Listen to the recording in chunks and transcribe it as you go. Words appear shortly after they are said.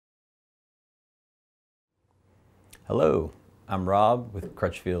Hello, I'm Rob with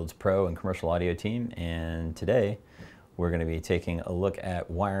Crutchfield's Pro and Commercial Audio team, and today we're going to be taking a look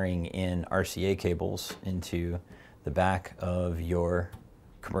at wiring in RCA cables into the back of your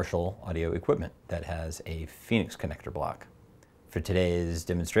commercial audio equipment that has a Phoenix connector block. For today's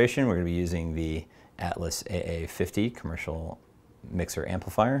demonstration, we're going to be using the Atlas AA50 commercial mixer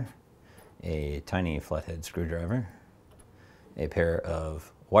amplifier, a tiny flathead screwdriver, a pair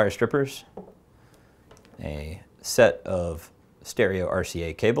of wire strippers, a set of stereo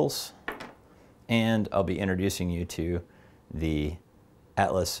RCA cables, and I'll be introducing you to the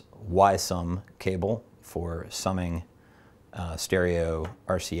Atlas Y-Sum cable for summing stereo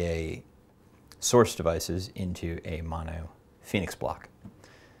RCA source devices into a mono Phoenix block.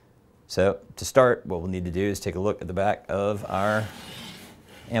 So to start, what we'll need to do is take a look at the back of our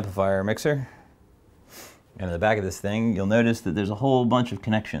amplifier mixer. And in the back of this thing, you'll notice that there's a whole bunch of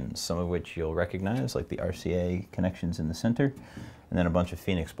connections, some of which you'll recognize, like the RCA connections in the center, and then a bunch of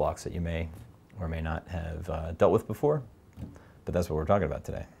Phoenix blocks that you may or may not have dealt with before, but that's what we're talking about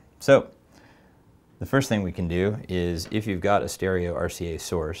today. So the first thing we can do is, if you've got a stereo RCA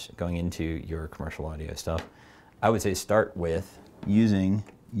source going into your commercial audio stuff, I would say start with using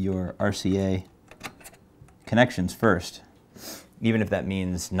your RCA connections first, even if that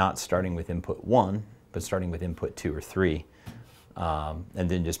means not starting with input 1, but starting with input 2 or 3, and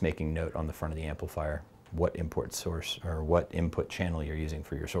then just making note on the front of the amplifier what input source or what input channel you're using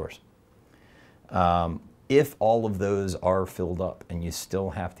for your source. If all of those are filled up and you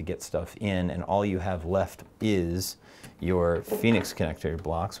still have to get stuff in and all you have left is your Phoenix connector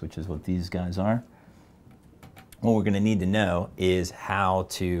blocks, which is what these guys are, what we're going to need to know is how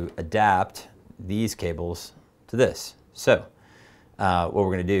to adapt these cables to this. So what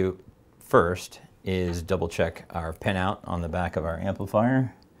we're going to do first is double check our pinout on the back of our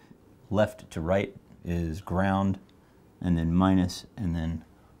amplifier. Left to right is ground, and then minus, and then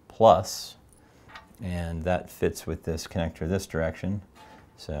plus, and that fits with this connector this direction.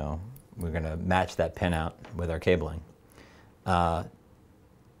 So we're going to match that pinout with our cabling. On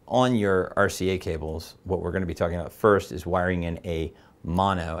your RCA cables, what we're going to be talking about first is wiring in a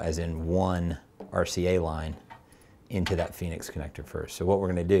mono, as in one RCA line, into that Phoenix connector first. So what we're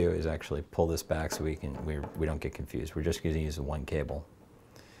going to do is actually pull this back so we don't get confused. We're just going to use the one cable.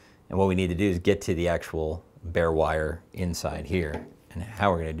 And what we need to do is get to the actual bare wire inside here. And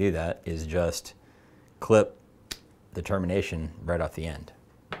how we're going to do that is just clip the termination right off the end.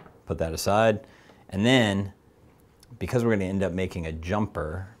 Put that aside. And then, because we're going to end up making a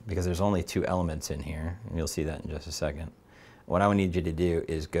jumper, because there's only 2 elements in here, and you'll see that in just a second, what I would need you to do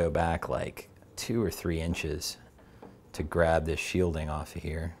is go back like 2 or 3 inches to grab this shielding off of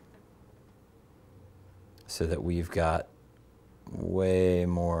here, so that we've got way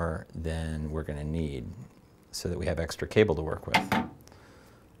more than we're going to need, so that we have extra cable to work with.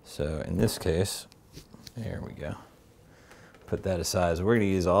 So in this case, there we go. Put that aside. So we're going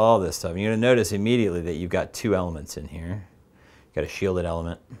to use all this stuff. You're going to notice immediately that you've got 2 elements in here. You've got a shielded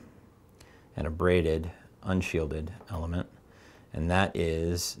element and a braided, unshielded element. And that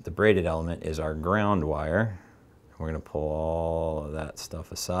is, the braided element is our ground wire. We're going to pull all of that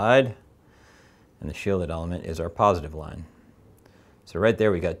stuff aside. And the shielded element is our positive line. So right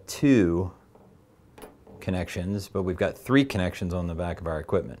there we got 2 connections, but we've got 3 connections on the back of our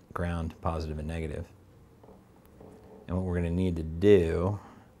equipment: ground, positive, and negative. And what we're going to need to do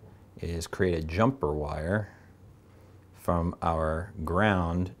is create a jumper wire from our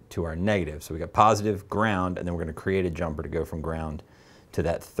ground to our negative. So we got positive, ground, and then we're going to create a jumper to go from ground to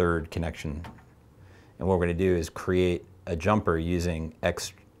that 3rd connection. And what we're going to do is create a jumper using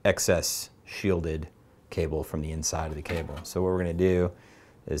excess shielded cable from the inside of the cable. So what we're going to do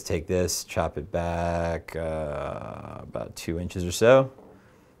is take this, chop it back about 2 inches or so,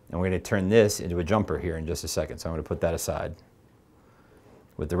 and we're going to turn this into a jumper here in just a second. So I'm going to put that aside.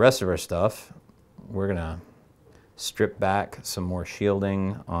 With the rest of our stuff, we're going to strip back some more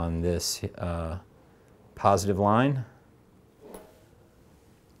shielding on this positive line.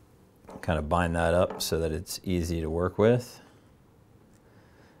 Kind of bind that up so that it's easy to work with.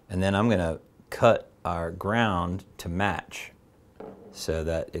 And then I'm going to cut our ground to match so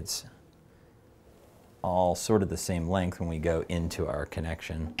that it's all sort of the same length when we go into our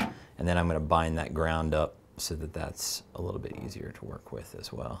connection. And then I'm going to bind that ground up so that that's a little bit easier to work with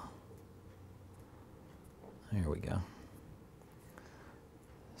as well. There we go.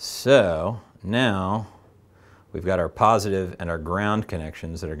 So now we've got our positive and our ground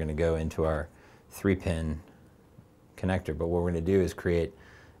connections that are going to go into our 3-pin connector. But what we're going to do is create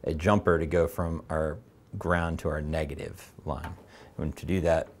a jumper to go from our ground to our negative line. And to do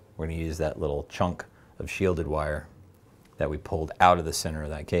that, we're going to use that little chunk of shielded wire that we pulled out of the center of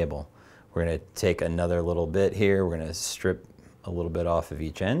that cable. We're going to take another little bit here. We're going to strip a little bit off of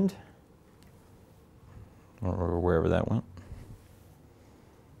each end, or wherever that went.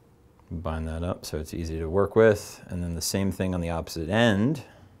 Bind that up so it's easy to work with. And then the same thing on the opposite end.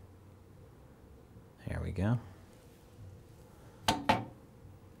 There we go.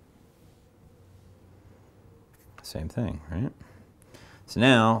 Same thing, right? So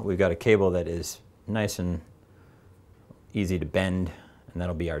now we've got a cable that is nice and easy to bend, and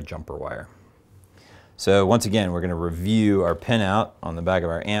that'll be our jumper wire. So once again, we're going to review our pinout on the back of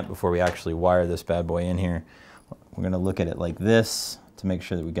our amp before we actually wire this bad boy in here. We're going to look at it like this to make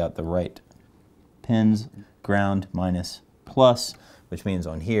sure that we got the right pins, ground, minus, plus, which means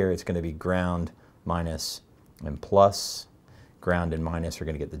on here it's going to be ground, minus, and plus. Ground and minus are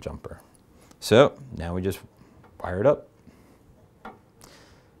going to get the jumper. So now we just wire it up. I'm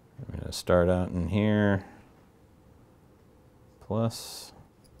going to start out in here, plus.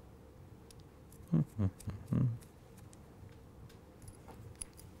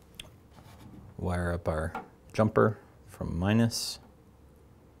 Wire up our jumper from minus.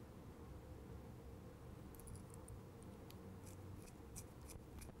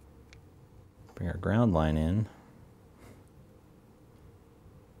 Bring our ground line in.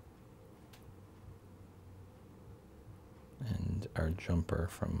 And our jumper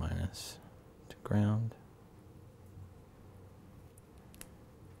from minus to ground.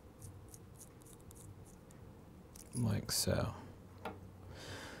 Like so.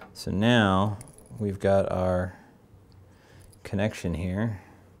 So now we've got our connection here,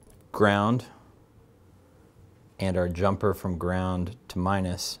 ground, and our jumper from ground to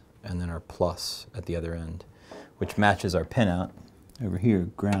minus, and then our plus at the other end, which matches our pinout over here,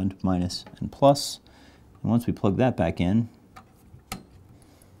 ground, minus, and plus. And once we plug that back in,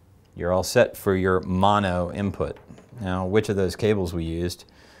 you're all set for your mono input. Now, which of those cables we used?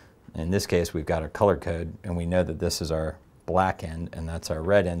 In this case, we've got our color code, and we know that this is our black end, and that's our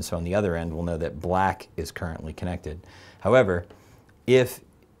red end. So on the other end, we'll know that black is currently connected. However, if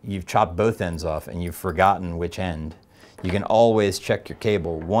you've chopped both ends off and you've forgotten which end, you can always check your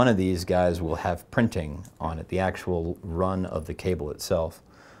cable. One of these guys will have printing on it. The actual run of the cable itself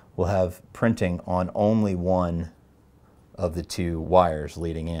will have printing on only one of the two wires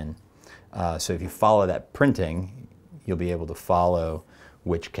leading in. So if you follow that printing, you'll be able to follow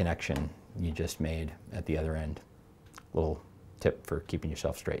which connection you just made at the other end. Little tip for keeping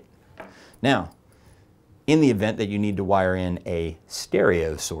yourself straight. Now, in the event that you need to wire in a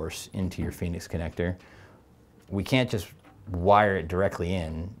stereo source into your Phoenix connector, we can't just wire it directly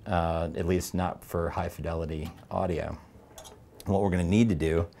in, at least not for high fidelity audio. What we're going to need to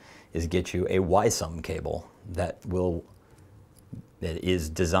do is get you a YSUM cable that is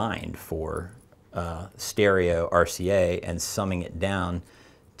designed for stereo RCA and summing it down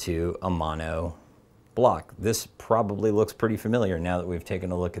to a mono block. This probably looks pretty familiar now that we've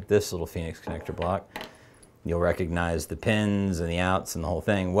taken a look at this little Phoenix connector block. You'll recognize the pins and the outs and the whole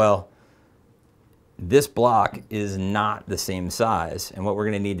thing. Well, this block is not the same size, and what we're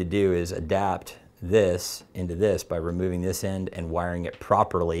going to need to do is adapt this into this by removing this end and wiring it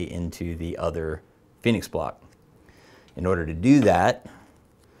properly into the other Phoenix block. In order to do that,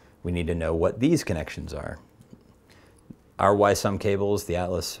 we need to know what these connections are. Our YSUM cables, the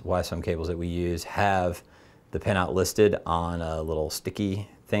Atlas YSUM cables that we use, have the pinout listed on a little sticky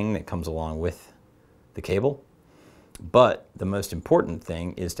thing that comes along with the cable. But the most important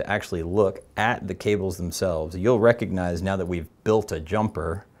thing is to actually look at the cables themselves. You'll recognize now that we've built a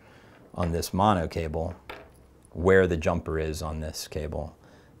jumper on this mono cable where the jumper is on this cable.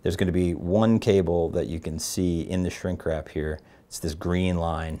 There's going to be one cable that you can see in the shrink wrap here. It's this green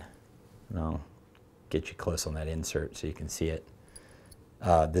line. And I'll get you close on that insert so you can see it.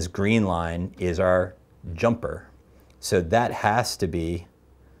 This green line is our jumper. So that has to be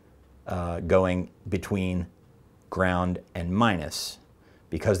going between ground and minus.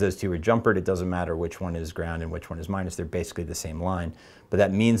 Because those two are jumpered, it doesn't matter which one is ground and which one is minus. They're basically the same line. But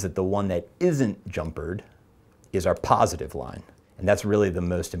that means that the one that isn't jumpered is our positive line. And that's really the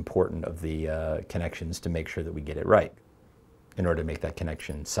most important of the connections to make sure that we get it right in order to make that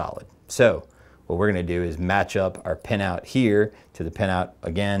connection solid. So what we're going to do is match up our pinout here to the pinout,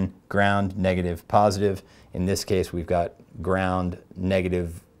 again, ground, negative, positive. In this case, we've got ground,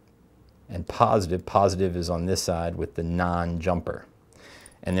 negative, and positive. Positive is on this side with the non-jumper.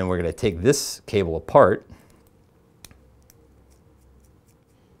 And then we're going to take this cable apart.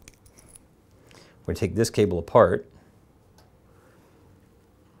 We're going to take this cable apart,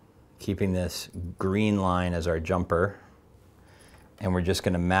 keeping this green line as our jumper, and we're just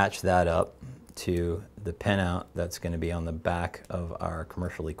going to match that up to the pinout that's going to be on the back of our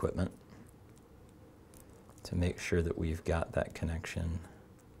commercial equipment to make sure that we've got that connection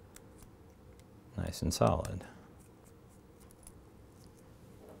nice and solid.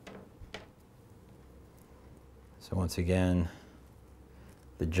 So once again,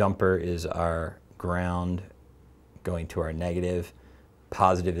 the jumper is our ground going to our negative.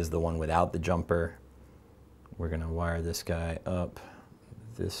 Positive is the one without the jumper. We're going to wire this guy up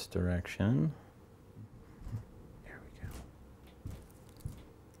this direction. There we go.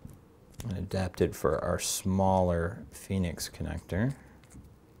 And adapt it for our smaller Phoenix connector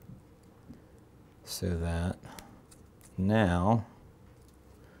so that now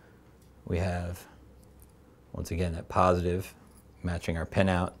we have, once again, that positive matching our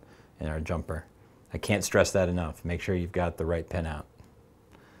pinout and our jumper. I can't stress that enough. Make sure you've got the right pinout.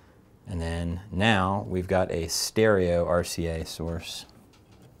 And then now we've got a stereo RCA source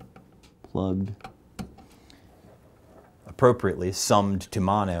plugged appropriately, summed to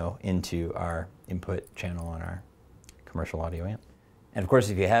mono, into our input channel on our commercial audio amp. And of course,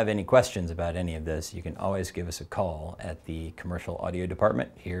 if you have any questions about any of this, you can always give us a call at the commercial audio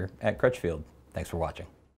department here at Crutchfield. Thanks for watching.